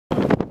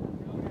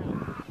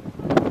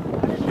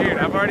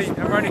I've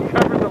already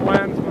covered the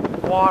lens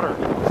with water.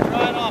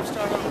 Dry it off,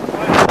 start over.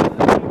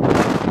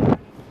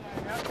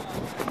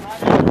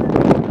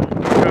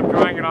 I'm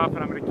drying it off and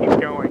I'm going to keep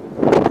going.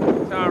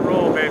 That's how I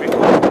roll, baby.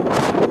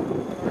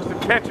 There's some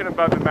tension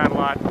above the man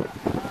lot.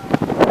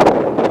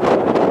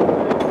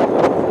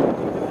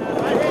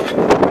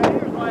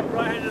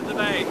 Right into the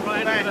bay.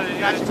 Right into the bay.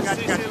 Gotcha. There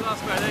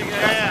you go.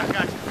 Yeah,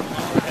 gotcha.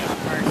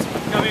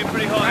 It's going to be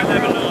pretty hot.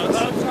 11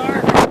 knots.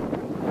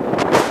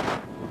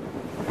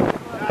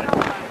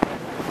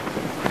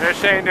 There's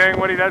Shane doing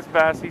what he does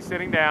best. He's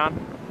sitting down.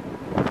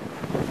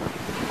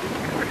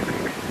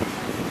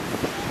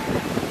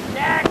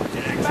 Jack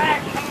is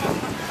back.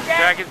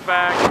 Jack is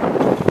back.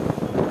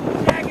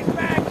 Jack is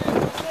back.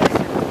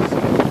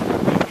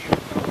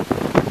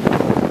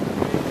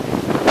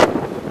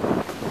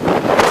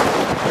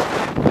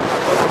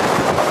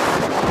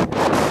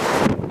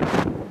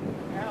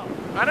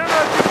 I don't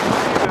know if you can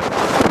see this.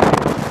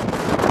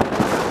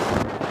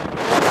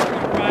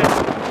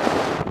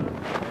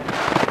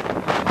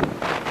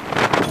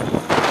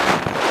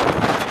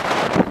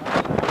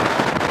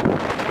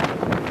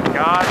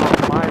 God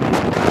almighty.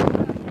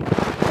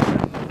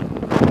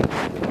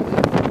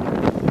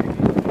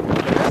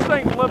 Did this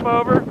thing flip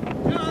over?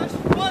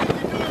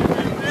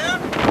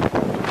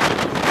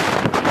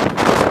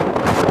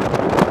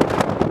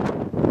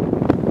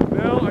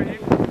 Bill, are you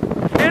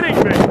kidding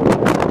me?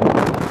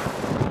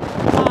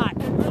 Hot.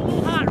 It's a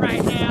little hot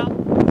right now.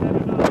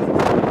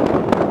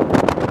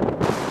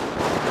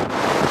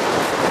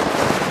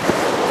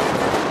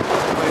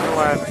 Clean the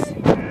lens.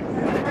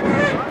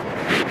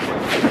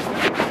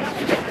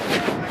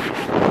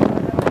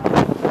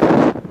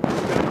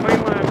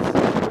 Clean lens.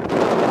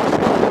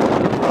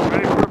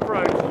 Ready for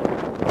approach.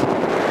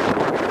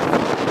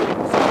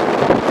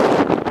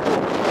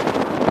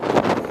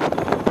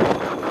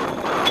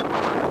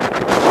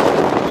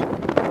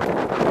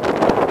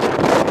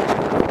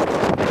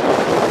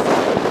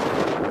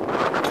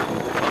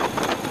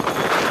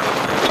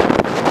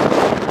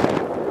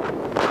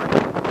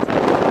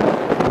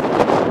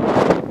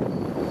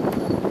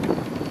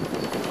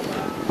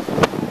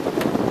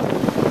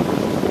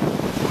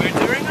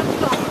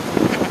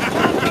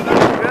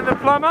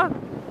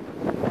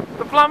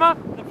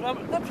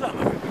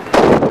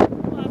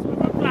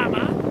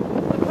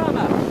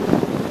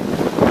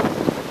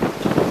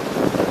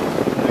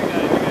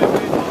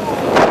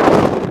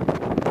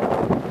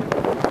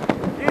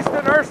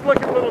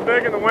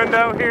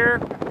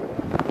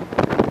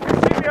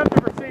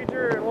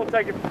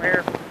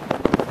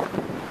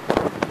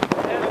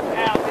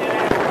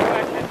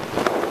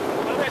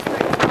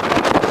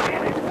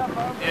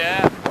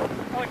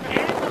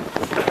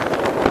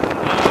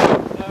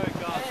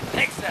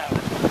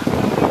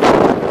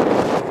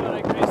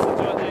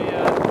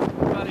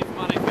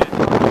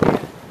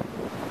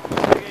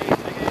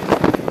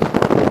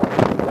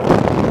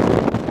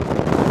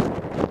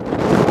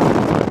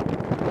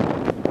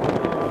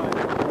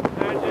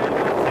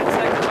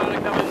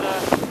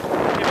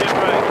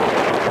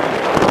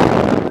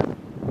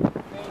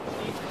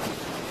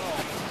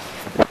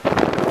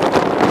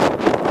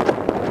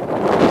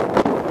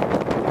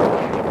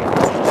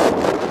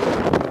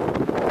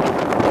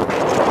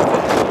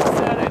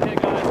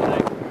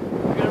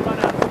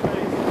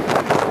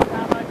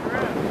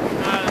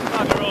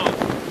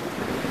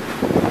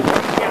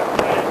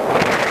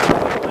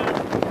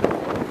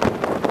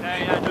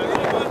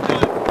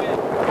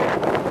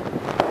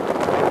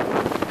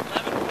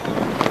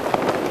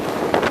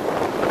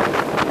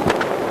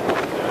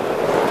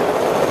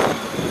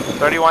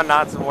 31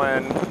 knots of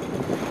wind,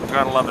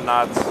 around 11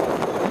 knots.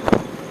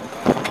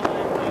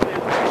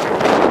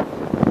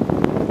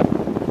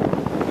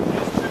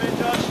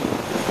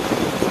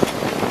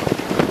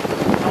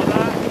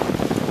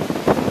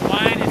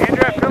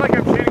 Andrew, I feel like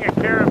I'm shooting a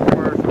Karen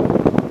commercial.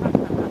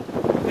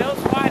 Bill's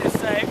flight is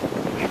safe.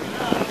 He's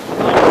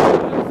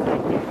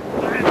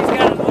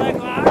got his leg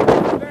locked.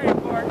 It's very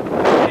important.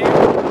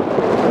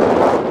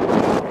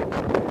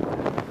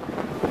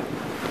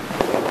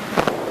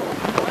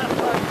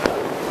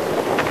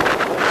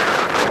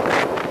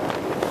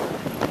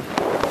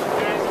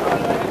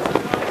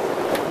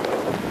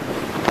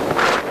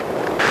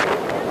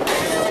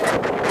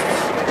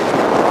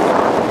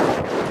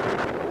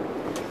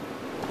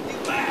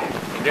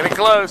 'Getting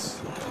close.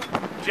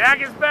 Jack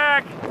is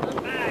back.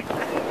 I'm back.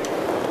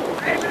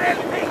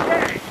 PK.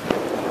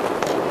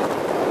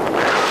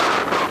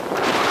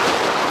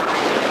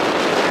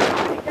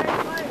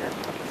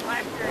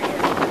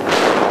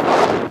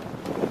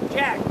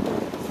 Jack,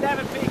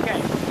 7 PK.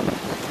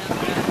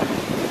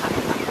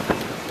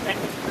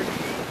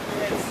 We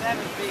had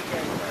 7 PK.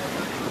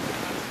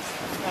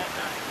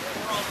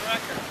 World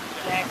record.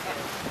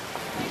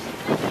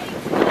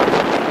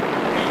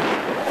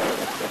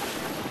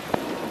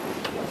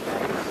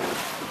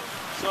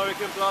 Sorry,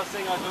 good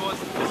blasting. I thought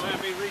this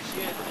won't be reached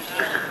yet.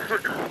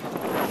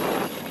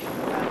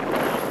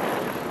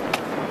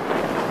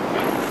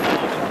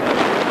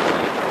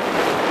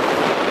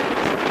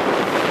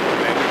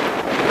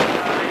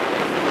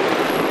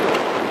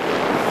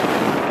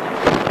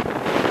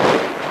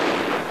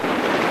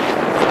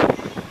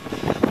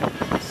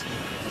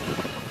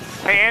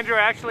 Andrew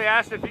actually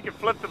asked if he could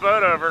flip the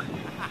boat over.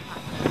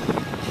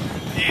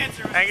 The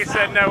answer is Angus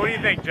said no. What do you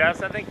think,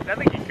 Jess? I think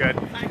he could.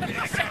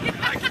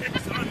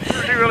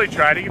 If he really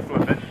tried, he could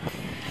flip it.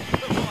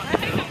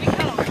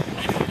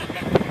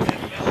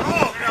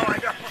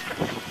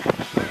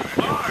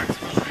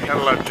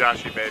 Gotta love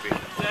Joshy, baby.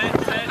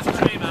 Dare to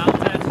dream, Al.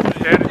 Dare to dream.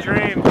 Dare to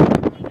dream.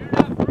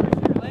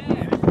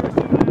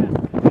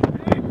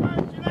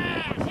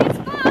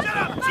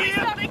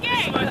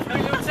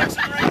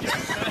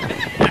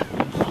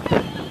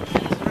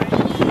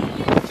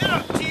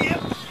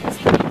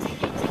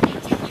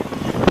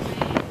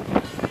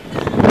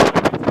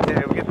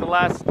 Okay, we get the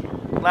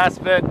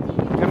last bit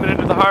coming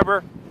into the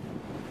harbor.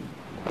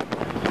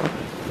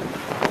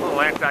 A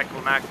little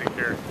anticlimactic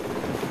here.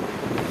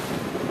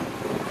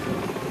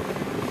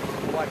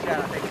 Watch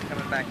out, I think it's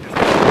coming back this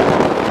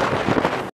way.